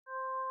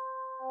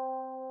I'm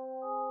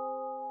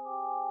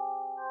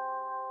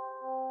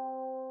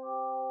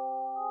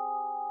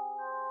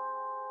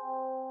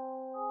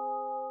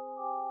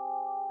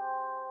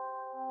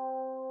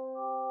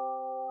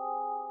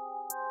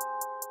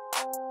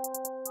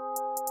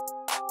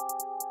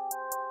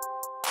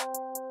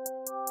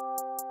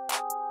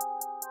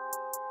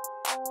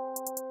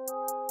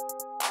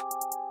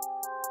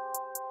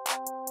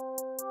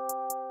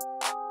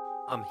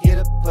here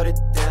to put it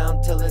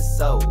down till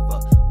it's over.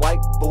 White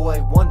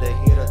boy wonder,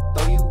 here to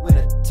throw you in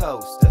a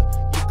toaster.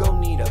 You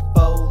gon' need a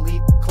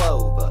 4-leaf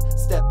clover.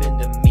 Step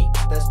into me,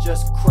 that's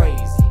just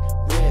crazy.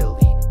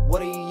 Really,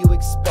 what are you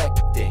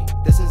expecting?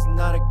 This is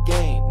not a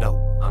game, no,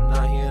 I'm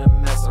not here to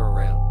mess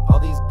around. All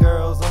these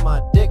girls on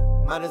my dick,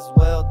 might as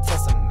well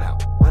test them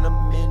out. When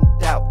I'm in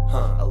doubt,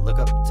 I look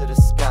up to the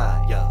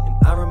sky, and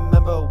I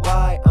remember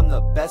why I'm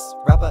the best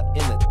rapper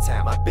in the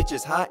town. My bitch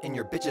is hot and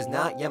your bitch is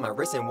not. Yeah, my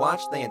wrist and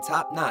watch laying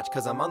top notch.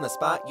 Cause I'm on the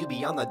spot, you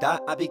be on the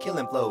dot. I be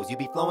killing flows, you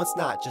be flowing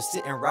snot. Just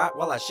sit and rock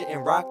while I shit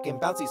and rock and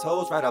bounce these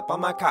hoes right up on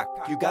my cock.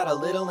 You got a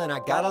little and I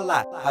got a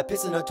lot. I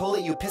piss in a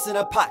toilet, you piss in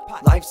a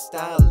pot.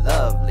 Lifestyle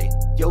lovely,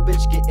 yo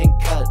bitch getting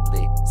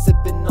cuddly.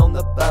 Sipping on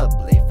the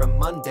bubbly. From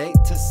Monday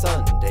to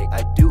Sunday,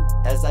 I do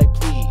as I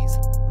please.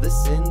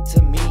 Listen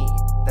to me,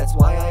 that's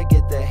why I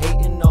get the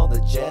hate and all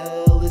the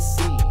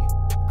jealousy.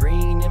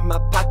 Green in my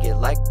pocket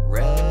like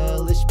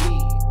relish be.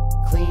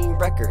 Clean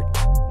record,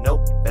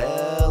 no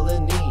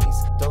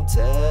felonies. Don't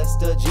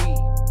test a G,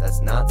 that's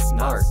not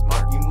smart.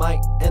 You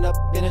might end up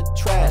in a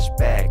trash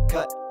bag,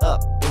 cut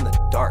up in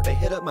the dark. They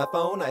hit up my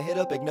phone, I hit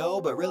up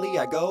ignore, but really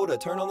I go to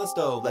turn on the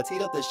stove. Let's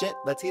heat up the shit,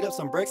 let's heat up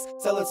some bricks.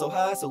 Sell it so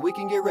high so we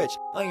can get rich.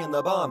 I am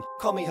the bomb,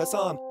 call me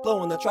Hassan.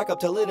 Blowing the track up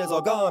till it is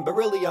all gone. But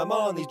really I'm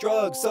on these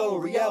drugs, so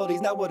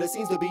reality's not what it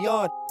seems to be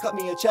on. Cut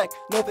me a check,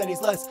 no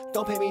pennies less.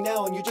 Don't pay me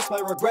now and you just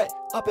might regret.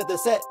 Up at the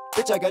set,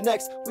 bitch I got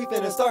next. We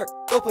finna start,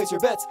 go place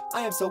your bets.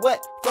 I am so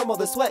wet, from all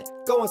the sweat.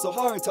 Going so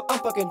hard till I'm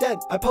fucking dead.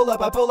 I pull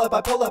up, I pull up,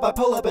 I pull up, I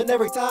pull up. And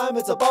every time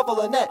it's a ball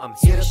full of net. I'm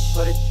here to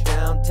put it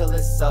down till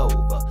it's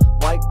over.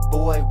 White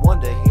boy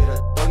wonder, here to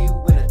throw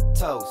you in a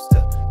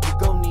toaster. You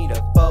gon' need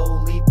a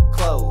 4-leaf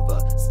clover.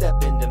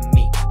 Step into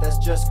me, that's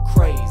just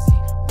crazy.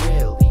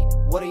 Really,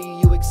 what are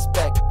you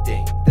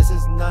expecting? This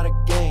is not a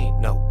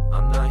game, no,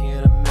 I'm not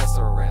here to mess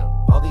around.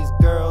 All these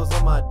girls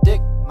on my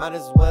dick, might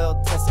as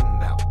well test them